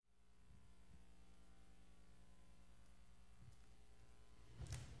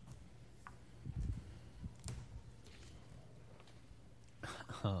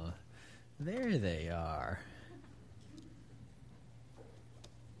There they are.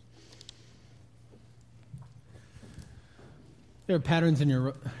 There are patterns in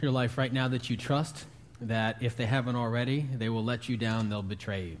your life right now that you trust, that if they haven't already, they will let you down, they'll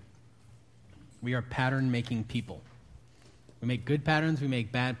betray you. We are pattern-making people. We make good patterns, we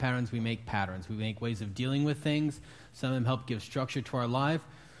make bad patterns, we make patterns. We make ways of dealing with things. Some of them help give structure to our life.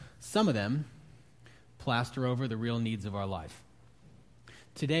 Some of them plaster over the real needs of our life.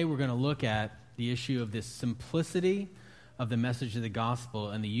 Today we're going to look at the issue of this simplicity of the message of the gospel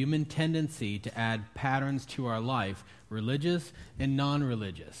and the human tendency to add patterns to our life, religious and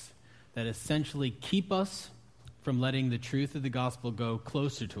non-religious, that essentially keep us from letting the truth of the gospel go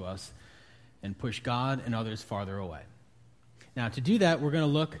closer to us and push God and others farther away. Now, to do that, we're going to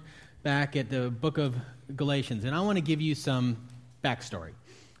look back at the book of Galatians, and I want to give you some backstory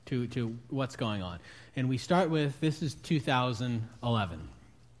to what's going on. And we start with, this is 2011,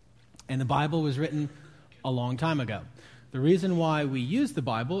 and the Bible was written a long time ago. The reason why we use the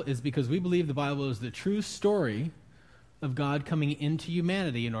Bible is because we believe the Bible is the true story of God coming into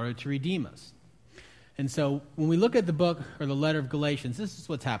humanity in order to redeem us. And so when we look at the book or the letter of Galatians, this is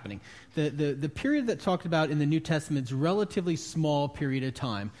what's happening. The period that's talked about in the New Testament is a relatively small period of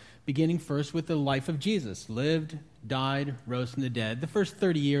time, beginning first with the life of Jesus. Lived, died, rose from the dead. The first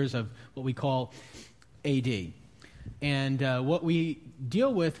 30 years of what we call AD. And what we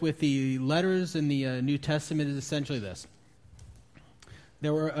deal with the letters in the New Testament is essentially this.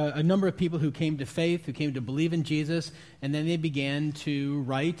 There were a number of people who came to faith, who came to believe in Jesus, and then they began to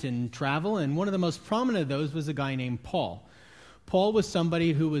write and travel, and one of the most prominent of those was a guy named Paul. Paul was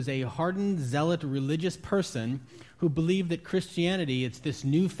somebody who was a hardened, zealot, religious person who believed that Christianity, it's this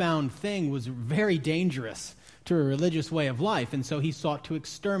newfound thing, was very dangerous to a religious way of life, and so he sought to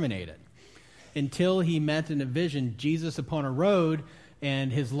exterminate it. Until he met in a vision Jesus upon a road,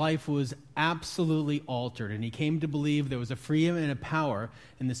 and his life was absolutely altered. And he came to believe there was a freedom and a power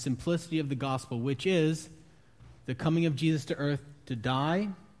in the simplicity of the gospel, which is the coming of Jesus to earth to die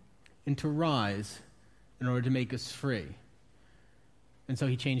and to rise in order to make us free. And so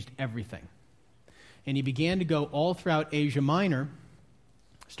he changed everything. And he began to go all throughout Asia Minor,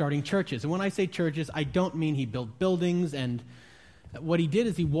 starting churches. And when I say churches, I don't mean he built buildings. And what he did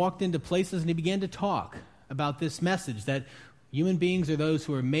is he walked into places and he began to talk about this message that human beings are those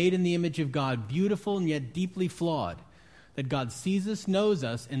who are made in the image of God, beautiful and yet deeply flawed. That God sees us, knows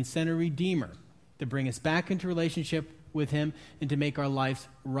us, and sent a Redeemer to bring us back into relationship with Him and to make our lives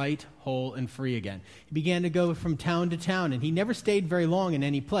right, whole, and free again. He began to go from town to town, and he never stayed very long in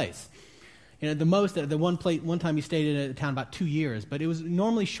any place. You know, the most, at the one time he stayed in a town about 2 years, but it was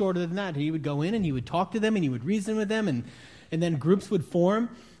normally shorter than that. He would go in and he would talk to them and he would reason with them, and then groups would form,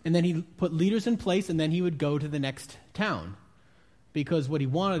 and then he put leaders in place, and then he would go to the next town. Because what he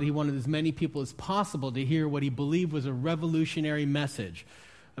wanted as many people as possible to hear what he believed was a revolutionary message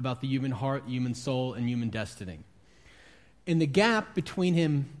about the human heart, human soul, and human destiny. In the gap between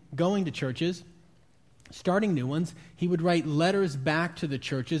him going to churches, starting new ones, he would write letters back to the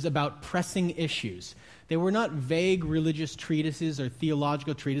churches about pressing issues. They were not vague religious treatises or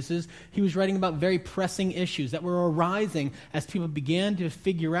theological treatises. He was writing about very pressing issues that were arising as people began to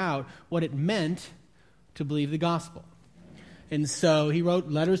figure out what it meant to believe the gospel. And so he wrote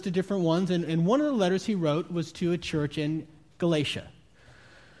letters to different ones, and one of the letters he wrote was to a church in Galatia.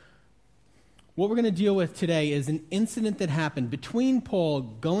 What we're going to deal with today is an incident that happened between Paul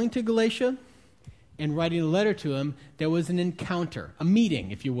going to Galatia and writing a letter to him. There was an encounter, a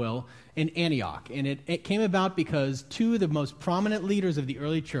meeting, if you will, in Antioch. And it came about because two of the most prominent leaders of the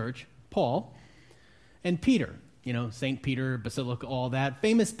early church, Paul and Peter, St. Peter, Basilica, all that,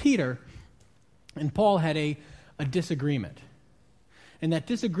 famous Peter, and Paul had a disagreement. And that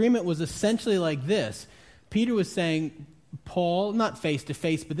disagreement was essentially like this. Peter was saying, Paul, not face to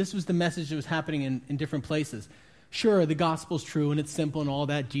face, but this was the message that was happening in different places. Sure, the gospel's true and it's simple and all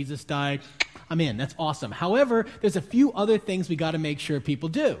that. Jesus died. I'm in. That's awesome. However, there's a few other things we got to make sure people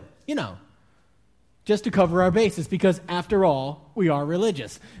do, just to cover our bases, because after all, we are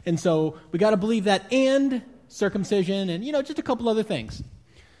religious. And so we got to believe that, and circumcision and, just a couple other things.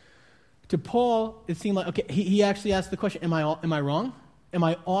 To Paul, it seemed like, okay, he actually asked the question, am I wrong? Am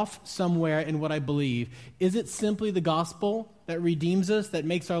I off somewhere in what I believe? Is it simply the gospel that redeems us, that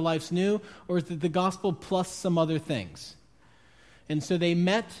makes our lives new, or is it the gospel plus some other things? And so they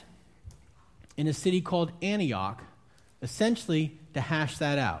met in a city called Antioch, essentially to hash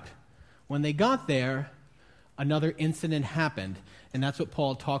that out. When they got there, another incident happened, and that's what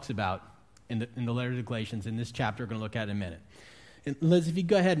Paul talks about in the letter to the Galatians in this chapter we're going to look at in a minute. And Liz, if you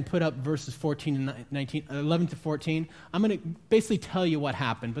go ahead and put up verses 14 and 19, 11 to 14, I'm going to basically tell you what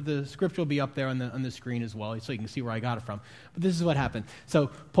happened, but the scripture will be up there on the screen as well, so you can see where I got it from. But this is what happened.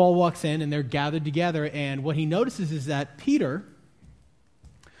 So Paul walks in, and they're gathered together, and what he notices is that Peter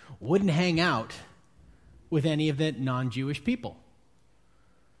wouldn't hang out with any of the non-Jewish people.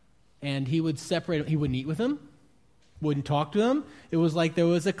 And he would separate, he wouldn't eat with them, wouldn't talk to them. It was like there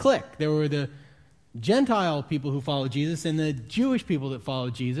was a clique. There were the Gentile people who followed Jesus and the Jewish people that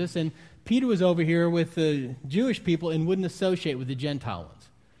followed Jesus, and Peter was over here with the Jewish people and wouldn't associate with the Gentile ones.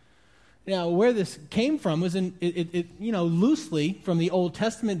 Now, where this came from was loosely from the Old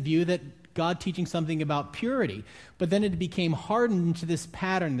Testament view that God teaching something about purity, but then it became hardened into this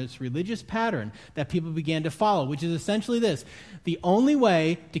pattern, this religious pattern that people began to follow, which is essentially this: the only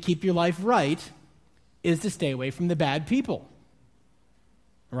way to keep your life right is to stay away from the bad people.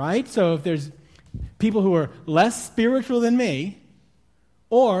 Right? So if there's people who are less spiritual than me,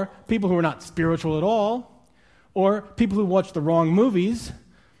 or people who are not spiritual at all, or people who watch the wrong movies,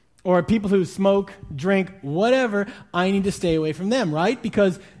 or people who smoke, drink, whatever, I need to stay away from them, right?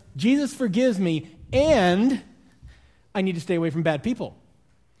 Because Jesus forgives me, and I need to stay away from bad people,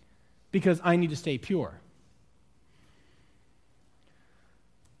 because I need to stay pure.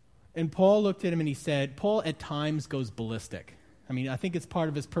 And Paul looked at him and he said, Paul at times goes ballistic. I mean, I think it's part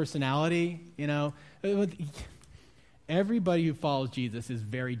of his personality, you know. Everybody who follows Jesus is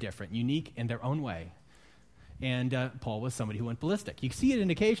very different, unique in their own way. And Paul was somebody who went ballistic. You see it in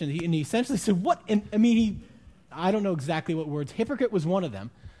occasions. And he essentially said, what? And, I don't know exactly what words. Hypocrite was one of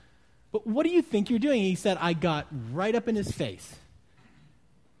them. But what do you think you're doing? He said, I got right up in his face.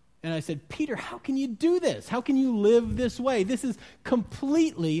 And I said, Peter, how can you do this? How can you live this way? This is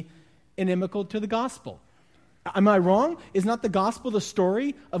completely inimical to the gospel. Am I wrong? Is not the gospel the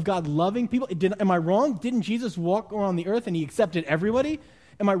story of God loving people? Am I wrong? Didn't Jesus walk around the earth and he accepted everybody?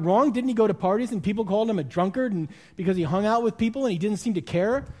 Am I wrong? Didn't he go to parties and people called him a drunkard and because he hung out with people and he didn't seem to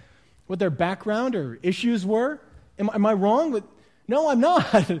care what their background or issues were? Am I wrong? No, I'm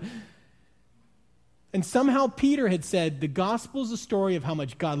not. And somehow Peter had said, the gospel is a story of how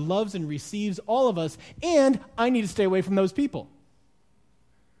much God loves and receives all of us, and I need to stay away from those people.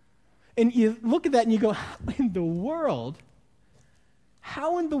 And you look at that and you go, how in the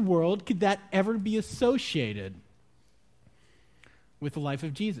world could that ever be associated with the life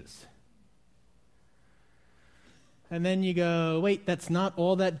of Jesus? And then you go, wait, that's not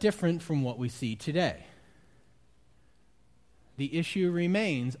all that different from what we see today. The issue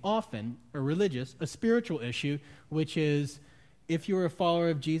remains often a spiritual issue, which is, if you're a follower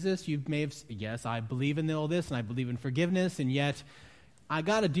of Jesus, you may have, yes, I believe in all this and I believe in forgiveness, and yet I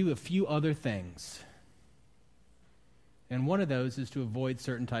got to do a few other things. And one of those is to avoid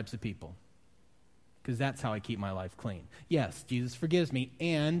certain types of people, because that's how I keep my life clean. Yes, Jesus forgives me,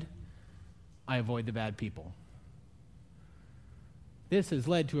 and I avoid the bad people. This has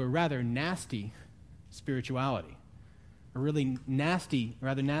led to a rather nasty spirituality, a really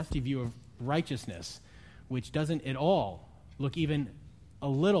rather nasty view of righteousness, which doesn't at all look even a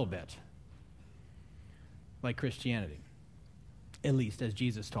little bit like Christianity, at least as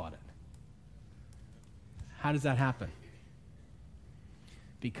Jesus taught it. How does that happen?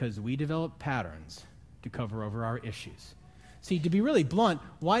 Because we develop patterns to cover over our issues. See, to be really blunt,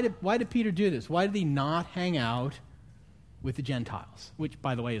 why did Peter do this? Why did he not hang out with the Gentiles, which,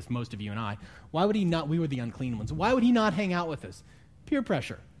 by the way, is most of you and I? Why would he not? We were the unclean ones. Why would he not hang out with us? Peer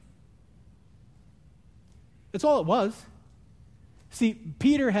pressure. That's all it was. See,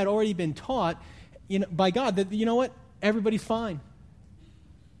 Peter had already been taught by God that, you know what? Everybody's fine.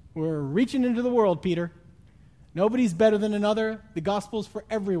 We're reaching into the world, Peter. Nobody's better than another. The gospel's for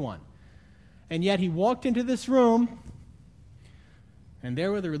everyone. And yet he walked into this room, and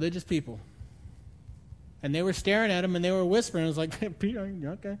there were the religious people. And they were staring at him, and they were whispering. It was like, hey, Peter,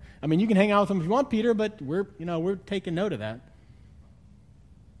 okay. I mean, you can hang out with them if you want, Peter, but we're taking note of that.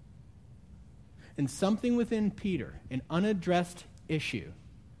 And something within Peter, an unaddressed issue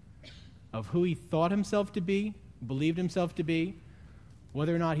of who he thought himself to be, believed himself to be,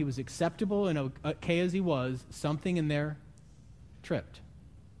 whether or not he was acceptable and okay as he was, something in there tripped.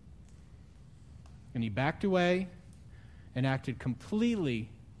 And he backed away and acted completely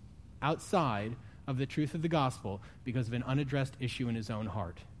outside of the truth of the gospel because of an unaddressed issue in his own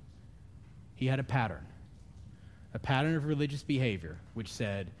heart. He had a pattern of religious behavior, which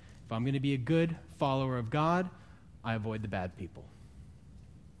said, if I'm going to be a good follower of God, I avoid the bad people.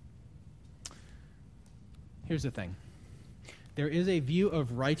 Here's the thing. There is a view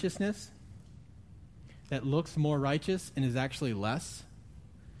of righteousness that looks more righteous and is actually less.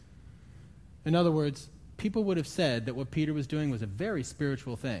 In other words, people would have said that what Peter was doing was a very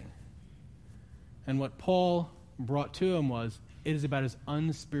spiritual thing. And what Paul brought to him was, it is about as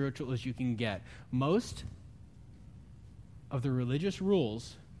unspiritual as you can get. Most of the religious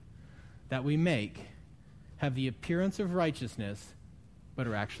rules that we make have the appearance of righteousness, but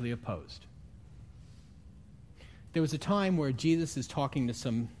are actually opposed. There was a time where Jesus is talking to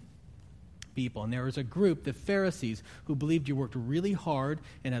some people, and there was a group, the Pharisees, who believed you worked really hard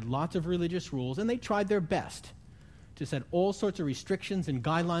and had lots of religious rules, and they tried their best to set all sorts of restrictions and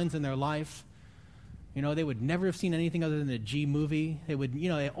guidelines in their life. You know, they would never have seen anything other than a G movie. They would, you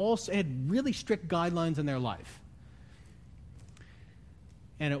know, they also had really strict guidelines in their life.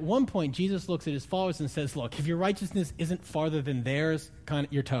 And at one point, Jesus looks at his followers and says, look, if your righteousness isn't farther than theirs,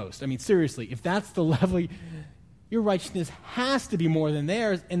 you're toast. I mean, seriously, if that's the level, your righteousness has to be more than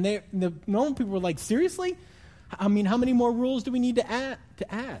theirs. And the normal people were like, seriously? I mean, how many more rules do we need to add?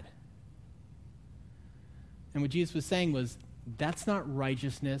 And what Jesus was saying was, that's not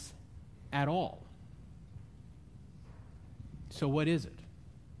righteousness at all. So what is it?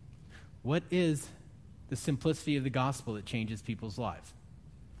 What is the simplicity of the gospel that changes people's lives?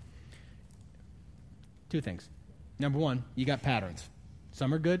 Two things. Number one, you got patterns.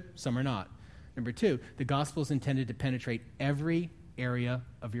 Some are good, some are not. Number two, the gospel is intended to penetrate every area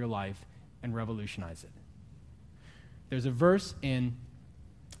of your life and revolutionize it. There's a verse in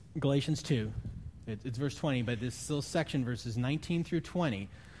Galatians 2, it's verse 20, but this little section, verses 19 through 20,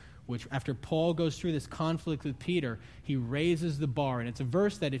 which after Paul goes through this conflict with Peter, he raises the bar. And it's a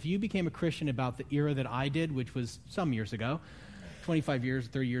verse that if you became a Christian about the era that I did, which was some years ago, 25 years,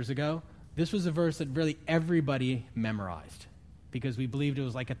 30 years ago, this was a verse that really everybody memorized because we believed it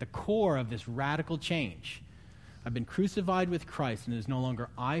was like at the core of this radical change. I've been crucified with Christ, and it is no longer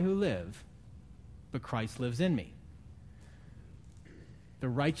I who live, but Christ lives in me. The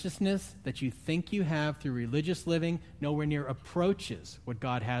righteousness that you think you have through religious living nowhere near approaches what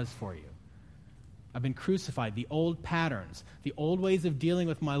God has for you. I've been crucified. The old patterns, the old ways of dealing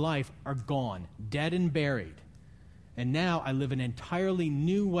with my life are gone, dead and buried. And now I live an entirely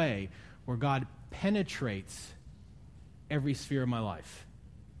new way where God penetrates every sphere of my life.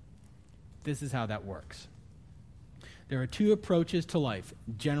 This is how that works. There are two approaches to life,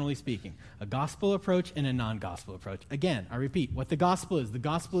 generally speaking, a gospel approach and a non-gospel approach. Again, I repeat, what the gospel is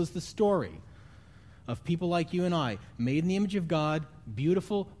the story of people like you and I, made in the image of God,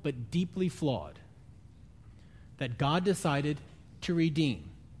 beautiful but deeply flawed, that God decided to redeem,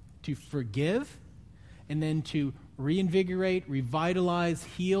 to forgive, and then to reinvigorate, revitalize,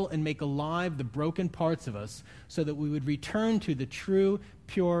 heal, and make alive the broken parts of us so that we would return to the true,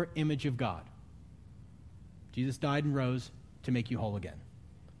 pure image of God. Jesus died and rose to make you whole again.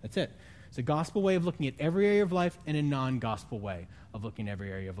 That's it. It's a gospel way of looking at every area of life and a non-gospel way of looking at every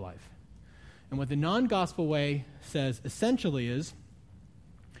area of life. And what the non-gospel way says essentially is,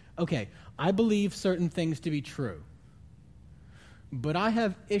 okay, I believe certain things to be true, but I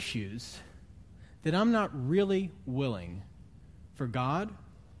have issues that I'm not really willing for God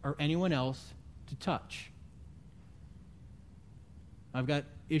or anyone else to touch. I've got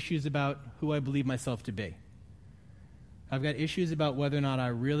issues about who I believe myself to be. I've got issues about whether or not I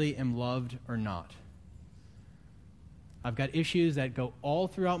really am loved or not. I've got issues that go all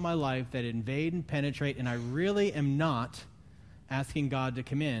throughout my life that invade and penetrate, and I really am not asking God to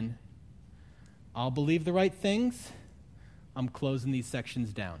come in. I'll believe the right things. I'm closing these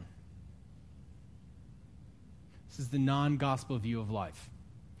sections down. This is the non-gospel view of life.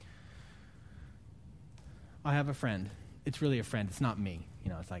 I have a friend. It's really a friend. It's not me. You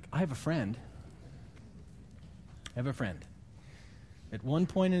know, it's like, I have a friend. At one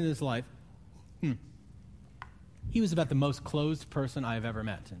point in his life, he was about the most closed person I have ever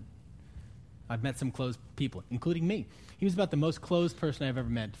met. And I've met some closed people, including me. He was about the most closed person I've ever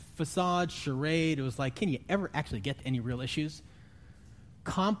met. Facade, charade. It was like, can you ever actually get to any real issues?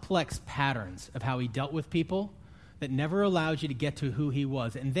 Complex patterns of how he dealt with people that never allowed you to get to who he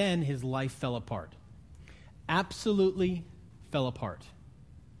was. And then his life fell apart. Absolutely fell apart.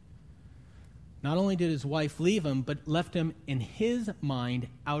 Not only did his wife leave him, but left him in his mind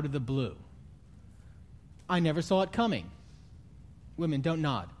out of the blue. I never saw it coming. Women, don't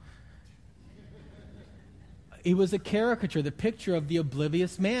nod. He was a caricature, the picture of the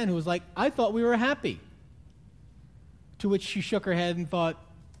oblivious man who was like, I thought we were happy. To which she shook her head and thought,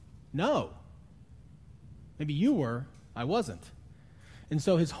 no. Maybe you were, I wasn't. And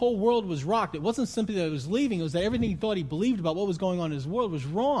so his whole world was rocked. It wasn't simply that he was leaving. It was that everything he thought he believed about what was going on in his world was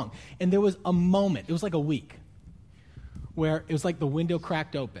wrong. And there was a moment, it was like a week, where it was like the window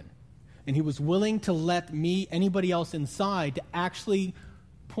cracked open. And he was willing to let me, anybody else inside, to actually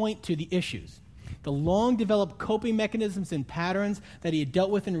point to the issues. the long-developed coping mechanisms and patterns that he had dealt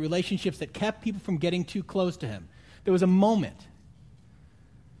with in relationships that kept people from getting too close to him. There was a moment,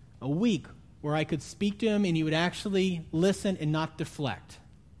 a week, where I could speak to him and he would actually listen and not deflect.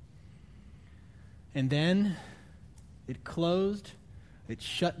 And then it closed, it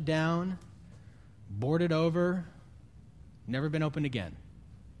shut down, boarded over, never been opened again.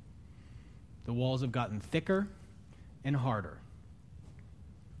 The walls have gotten thicker and harder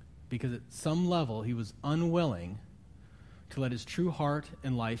because at some level he was unwilling to let his true heart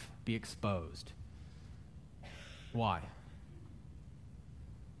and life be exposed. Why?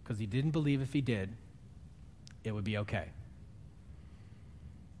 Because he didn't believe if he did, it would be okay.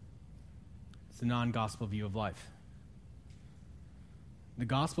 It's a non-gospel view of life. The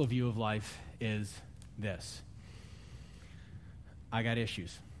gospel view of life is this. I got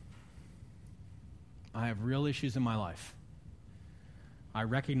issues. I have real issues in my life. I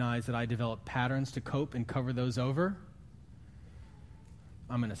recognize that I develop patterns to cope and cover those over.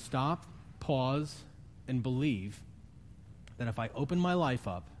 I'm going to stop, pause, and believe that if I open my life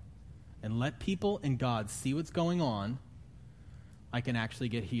up and let people and God see what's going on, I can actually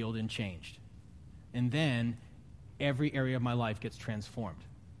get healed and changed. And then every area of my life gets transformed.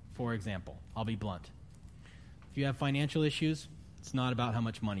 For example, I'll be blunt. If you have financial issues, it's not about how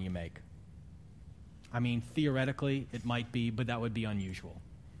much money you make. I mean, theoretically, it might be, but that would be unusual.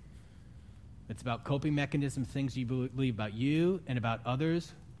 It's about coping mechanisms, things you believe about you and about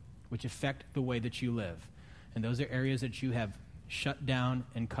others, which affect the way that you live. And those are areas that you have shut down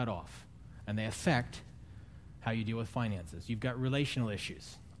and cut off. And they affect how you deal with finances. You've got relational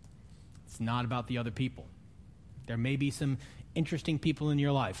issues. It's not about the other people. There may be some interesting people in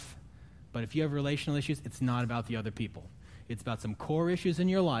your life, but if you have relational issues, it's not about the other people. It's about some core issues in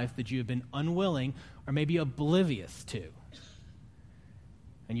your life that you have been unwilling or maybe oblivious to.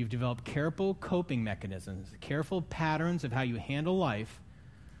 And you've developed careful coping mechanisms, careful patterns of how you handle life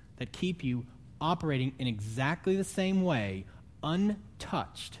that keep you operating in exactly the same way,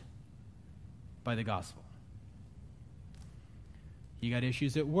 untouched by the gospel. You got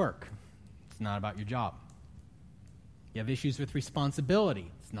issues at work. It's not about your job. You have issues with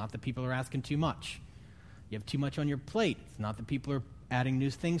responsibility. It's not that people are asking too much. You have too much on your plate. It's not that people are adding new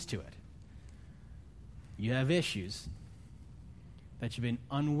things to it. You have issues that you've been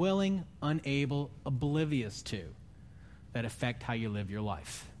unwilling, unable, oblivious to that affect how you live your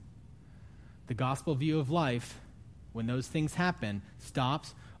life. The gospel view of life, when those things happen,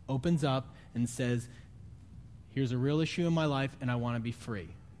 stops, opens up, and says, here's a real issue in my life, and I want to be free.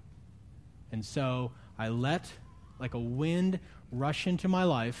 And so I let, like a wind, rush into my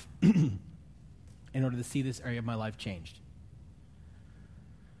life in order to see this area of my life changed.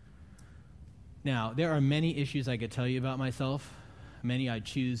 Now, there are many issues I could tell you about myself. Many I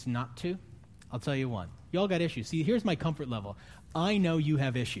choose not to. I'll tell you one. You all got issues. See, here's my comfort level. I know you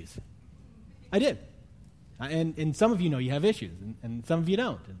have issues. I did. And some of you know you have issues, and some of you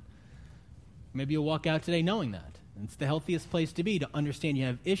don't. And maybe you'll walk out today knowing that. And it's the healthiest place to be, to understand you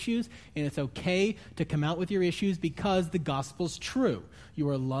have issues, and it's okay to come out with your issues because the gospel's true. You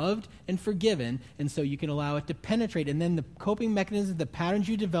are loved and forgiven, and so you can allow it to penetrate. And then the coping mechanisms, the patterns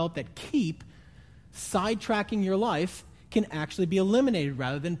you develop that keep sidetracking your life can actually be eliminated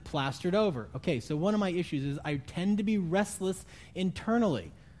rather than plastered over. Okay, so one of my issues is I tend to be restless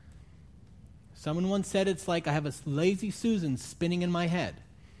internally. Someone once said it's like I have a lazy Susan spinning in my head,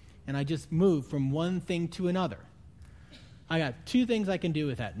 and I just move from one thing to another. I got two things I can do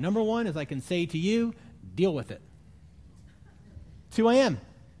with that. Number one is I can say to you, deal with it. It's who I am.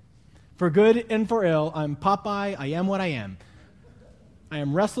 For good and for ill, I'm Popeye, I am what I am. I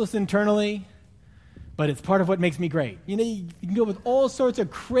am restless internally, but it's part of what makes me great. You know, you can go with all sorts of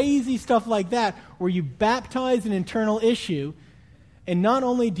crazy stuff like that where you baptize an internal issue, and not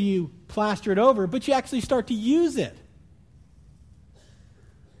only do you plaster it over, but you actually start to use it.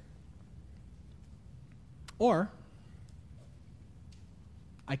 Or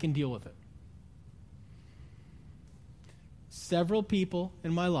I can deal with it. Several people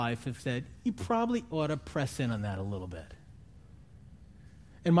in my life have said, you probably ought to press in on that a little bit.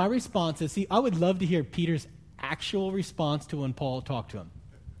 And my response is, see, I would love to hear Peter's actual response to when Paul talked to him.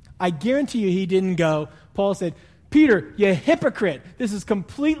 I guarantee you he didn't go, Paul said, Peter, you hypocrite. This is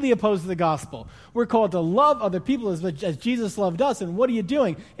completely opposed to the gospel. We're called to love other people as Jesus loved us, and what are you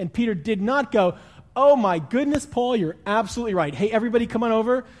doing? And Peter did not go, oh my goodness, Paul, you're absolutely right. Hey, everybody come on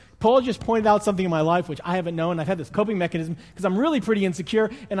over. Paul just pointed out something in my life which I haven't known. I've had this coping mechanism because I'm really pretty insecure,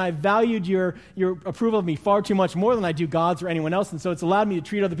 and I valued your approval of me far too much more than I do God's or anyone else, and so it's allowed me to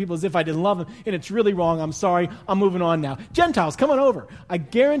treat other people as if I didn't love them, and it's really wrong. I'm sorry. I'm moving on now. Gentiles, come on over. I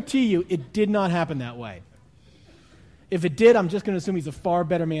guarantee you it did not happen that way. If it did, I'm just going to assume he's a far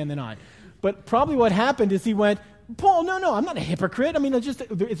better man than I. But probably what happened is he went, Paul, no, I'm not a hypocrite. I mean,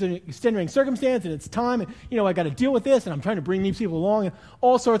 it's an extenuating circumstance, and it's time, and, I got to deal with this, and I'm trying to bring these people along, and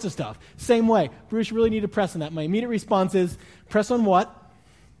all sorts of stuff. Same way. Bruce, you really need to press on that. My immediate response is, press on what?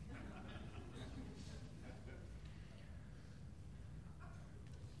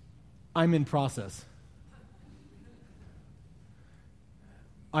 I'm in process.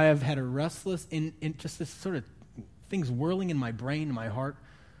 I have had a restless, in just this sort of things whirling in my brain and my heart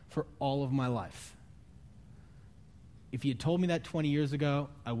for all of my life. If you had told me that 20 years ago,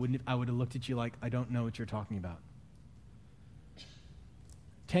 I would have looked at you like, I don't know what you're talking about.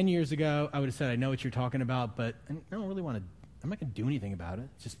 10 years ago, I would have said, I know what you're talking about, but I don't really want to, I'm not going to do anything about it.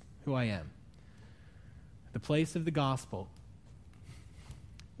 It's just who I am. The place of the gospel,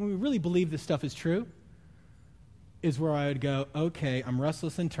 when we really believe this stuff is true, is where I would go, okay, I'm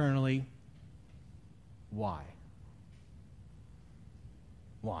restless internally. Why?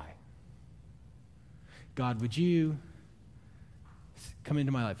 Why? God, would you come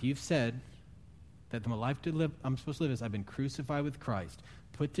into my life? You've said that the life to live, I'm supposed to live is I've been crucified with Christ,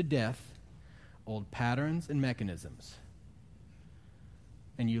 put to death old patterns and mechanisms,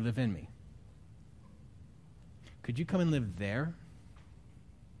 and you live in me. Could you come and live there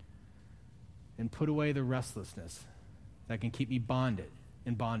and put away the restlessness that can keep me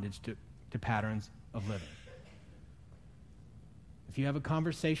in bondage to patterns of living? If you have a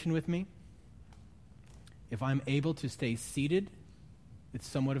conversation with me, if I'm able to stay seated, it's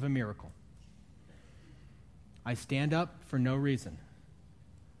somewhat of a miracle. I stand up for no reason.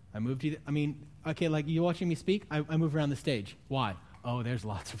 I move to, like you watching me speak, I move around the stage. Why? Oh, there's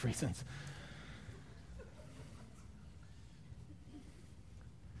lots of reasons.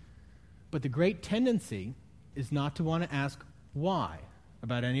 But the great tendency is not to want to ask why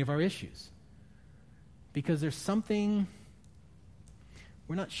about any of our issues. Because there's something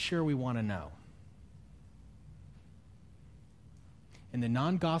we're not sure we want to know. And the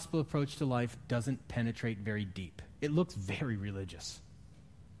non-gospel approach to life doesn't penetrate very deep. It looks very religious.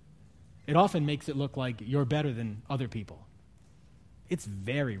 It often makes it look like you're better than other people. It's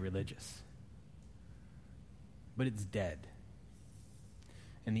very religious. But it's dead.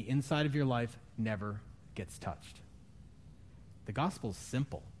 And the inside of your life never gets touched. The gospel's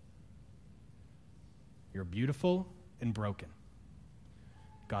simple. You're beautiful and broken.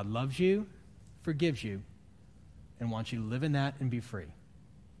 God loves you, forgives you, and wants you to live in that and be free.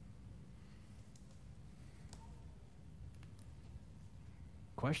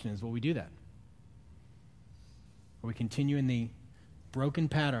 Question is, will we do that? Or we continue in the broken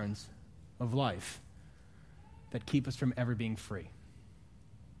patterns of life that keep us from ever being free?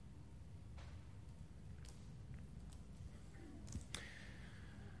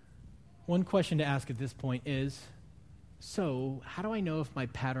 One question to ask at this point is, so how do I know if my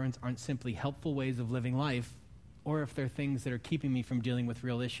patterns aren't simply helpful ways of living life, or if they're things that are keeping me from dealing with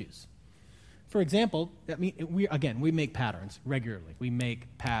real issues? For example, we make patterns regularly. We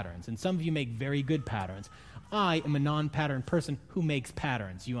make patterns, and some of you make very good patterns. I am a non-pattern person who makes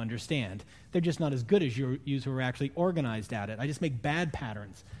patterns, you understand. They're just not as good as you who are actually organized at it. I just make bad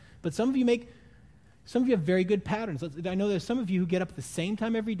patterns. But some of you have very good patterns. I know there's some of you who get up at the same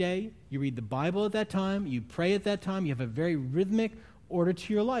time every day. You read the Bible at that time. You pray at that time. You have a very rhythmic order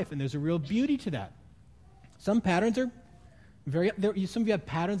to your life, and there's a real beauty to that. Some patterns are some of you have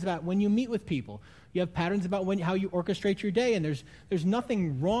patterns about when you meet with people. You have patterns about how you orchestrate your day, and there's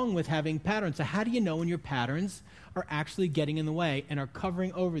nothing wrong with having patterns. So how do you know when your patterns are actually getting in the way and are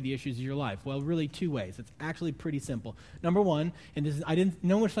covering over the issues of your life? Well, really two ways. It's actually pretty simple. Number one, and I didn't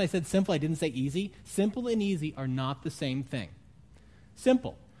notice when I said simple, I didn't say easy. Simple and easy are not the same thing.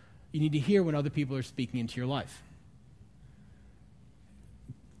 Simple. You need to hear when other people are speaking into your life.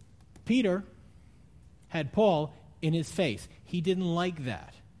 Peter had Paul in his face. He didn't like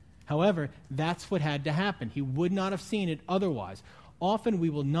that. However, that's what had to happen. He would not have seen it otherwise. Often we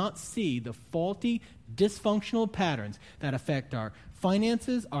will not see the faulty, dysfunctional patterns that affect our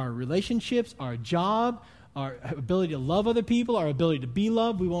finances, our relationships, our job, our ability to love other people, our ability to be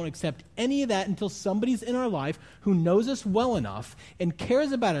loved. We won't accept any of that until somebody's in our life who knows us well enough and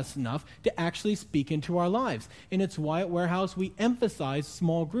cares about us enough to actually speak into our lives. And it's why at Warehouse we emphasize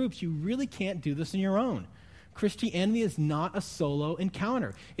small groups. You really can't do this on your own. Christianity is not a solo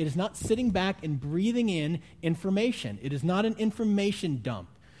encounter. It is not sitting back and breathing in information. It is not an information dump.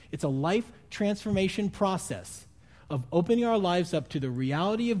 It's a life transformation process of opening our lives up to the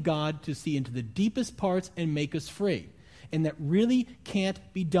reality of God to see into the deepest parts and make us free. And that really can't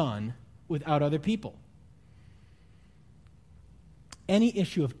be done without other people. Any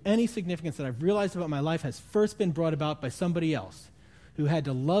issue of any significance that I've realized about my life has first been brought about by somebody else who had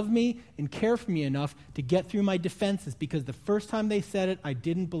to love me and care for me enough to get through my defenses, because the first time they said it, I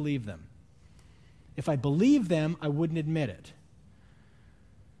didn't believe them. If I believed them, I wouldn't admit it.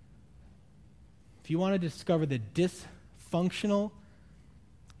 If you want to discover the dysfunctional,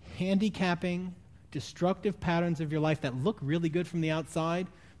 handicapping, destructive patterns of your life that look really good from the outside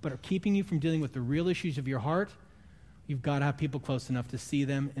but are keeping you from dealing with the real issues of your heart, you've got to have people close enough to see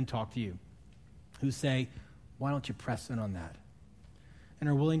them and talk to you who say, why don't you press in on that? And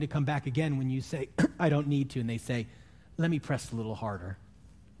are willing to come back again when you say, I don't need to, and they say, let me press a little harder.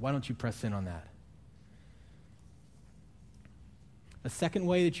 Why don't you press in on that? A second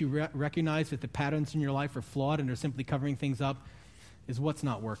way that you recognize that the patterns in your life are flawed and are simply covering things up is what's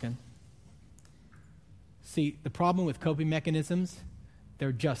not working. See, the problem with coping mechanisms,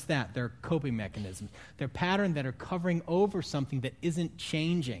 they're just that. They're coping mechanisms. They're patterns that are covering over something that isn't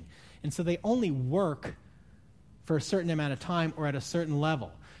changing. And so they only work for a certain amount of time or at a certain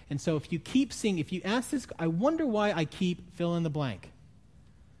level. And so if you keep seeing, if you ask this, I wonder why I keep fill in the blank,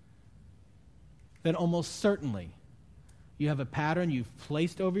 then almost certainly you have a pattern you've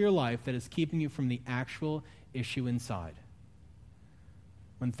placed over your life that is keeping you from the actual issue inside.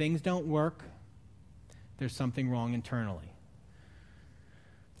 When things don't work, there's something wrong internally.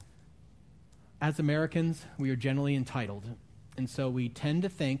 As Americans, we are generally entitled, and so we tend to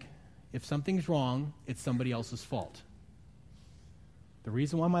think if something's wrong, it's somebody else's fault. The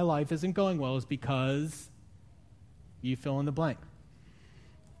reason why my life isn't going well is because you fill in the blank.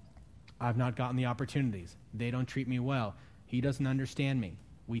 I've not gotten the opportunities. They don't treat me well. He doesn't understand me.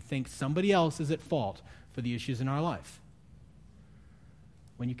 We think somebody else is at fault for the issues in our life.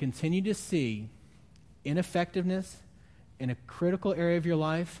 When you continue to see ineffectiveness in a critical area of your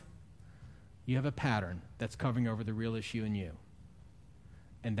life, you have a pattern that's covering over the real issue in you.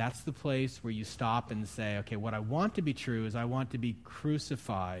 And that's the place where you stop and say, okay, what I want to be true is I want to be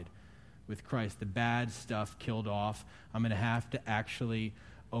crucified with Christ, the bad stuff killed off. I'm going to have to actually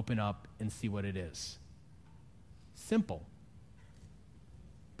open up and see what it is. Simple,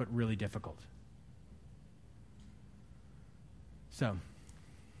 but really difficult. So,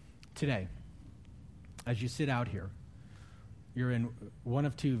 today, as you sit out here, you're in one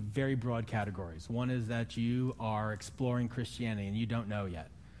of two very broad categories. One is that you are exploring Christianity and you don't know yet.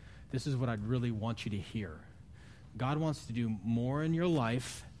 This is what I'd really want you to hear. God wants to do more in your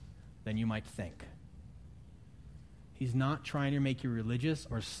life than you might think. He's not trying to make you religious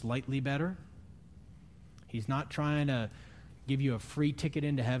or slightly better. He's not trying to give you a free ticket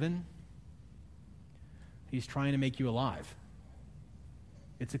into heaven. He's trying to make you alive.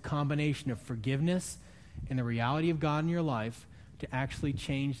 It's a combination of forgiveness and the reality of God in your life to actually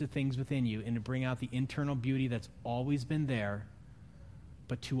change the things within you and to bring out the internal beauty that's always been there,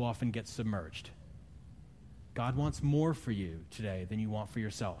 but too often gets submerged. God wants more for you today than you want for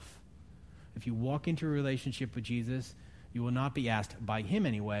yourself. If you walk into a relationship with Jesus, you will not be asked, by him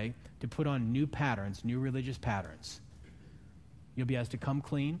anyway, to put on new patterns, new religious patterns. You'll be asked to come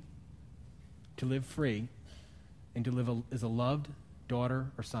clean, to live free, and to live as a loved daughter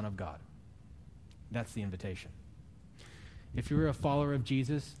or son of God. That's the invitation. If you're a follower of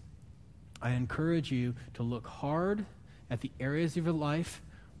Jesus, I encourage you to look hard at the areas of your life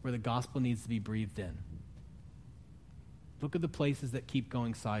where the gospel needs to be breathed in. Look at the places that keep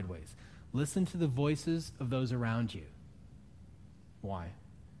going sideways. Listen to the voices of those around you. Why?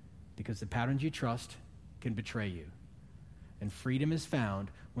 Because the patterns you trust can betray you. And freedom is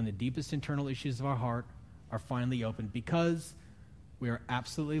found when the deepest internal issues of our heart are finally opened, because we are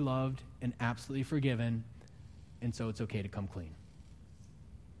absolutely loved and absolutely forgiven, and so it's okay to come clean.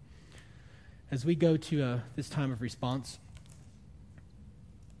 As we go to this time of response,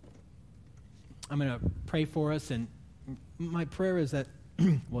 I'm going to pray for us, and my prayer is that,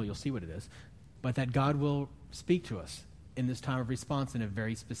 well, you'll see what it is, but that God will speak to us in this time of response in a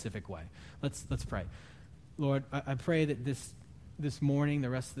very specific way. Let's pray. Lord, I pray that this morning, the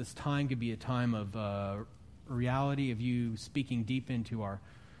rest of this time, could be a time of reality of you speaking deep into our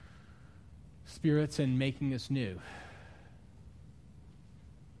spirits and making us new.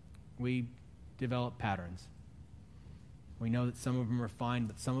 We develop patterns. We know that some of them are fine,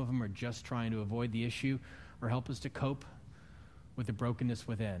 but some of them are just trying to avoid the issue or help us to cope with the brokenness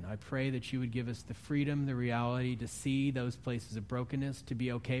within. I pray that you would give us the freedom, the reality to see those places of brokenness, to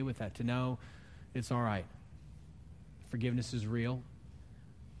be okay with that, to know it's all right. Forgiveness is real.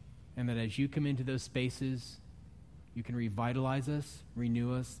 And that as you come into those spaces, you can revitalize us,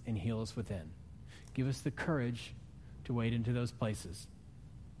 renew us, and heal us within. Give us the courage to wade into those places.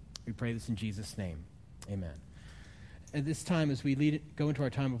 We pray this in Jesus' name. Amen. At this time, as we go into our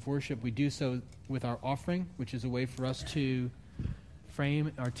time of worship, we do so with our offering, which is a way for us to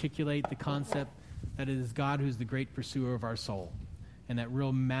frame, articulate the concept that it is God who's the great pursuer of our soul, and that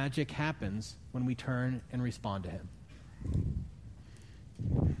real magic happens when we turn and respond to him.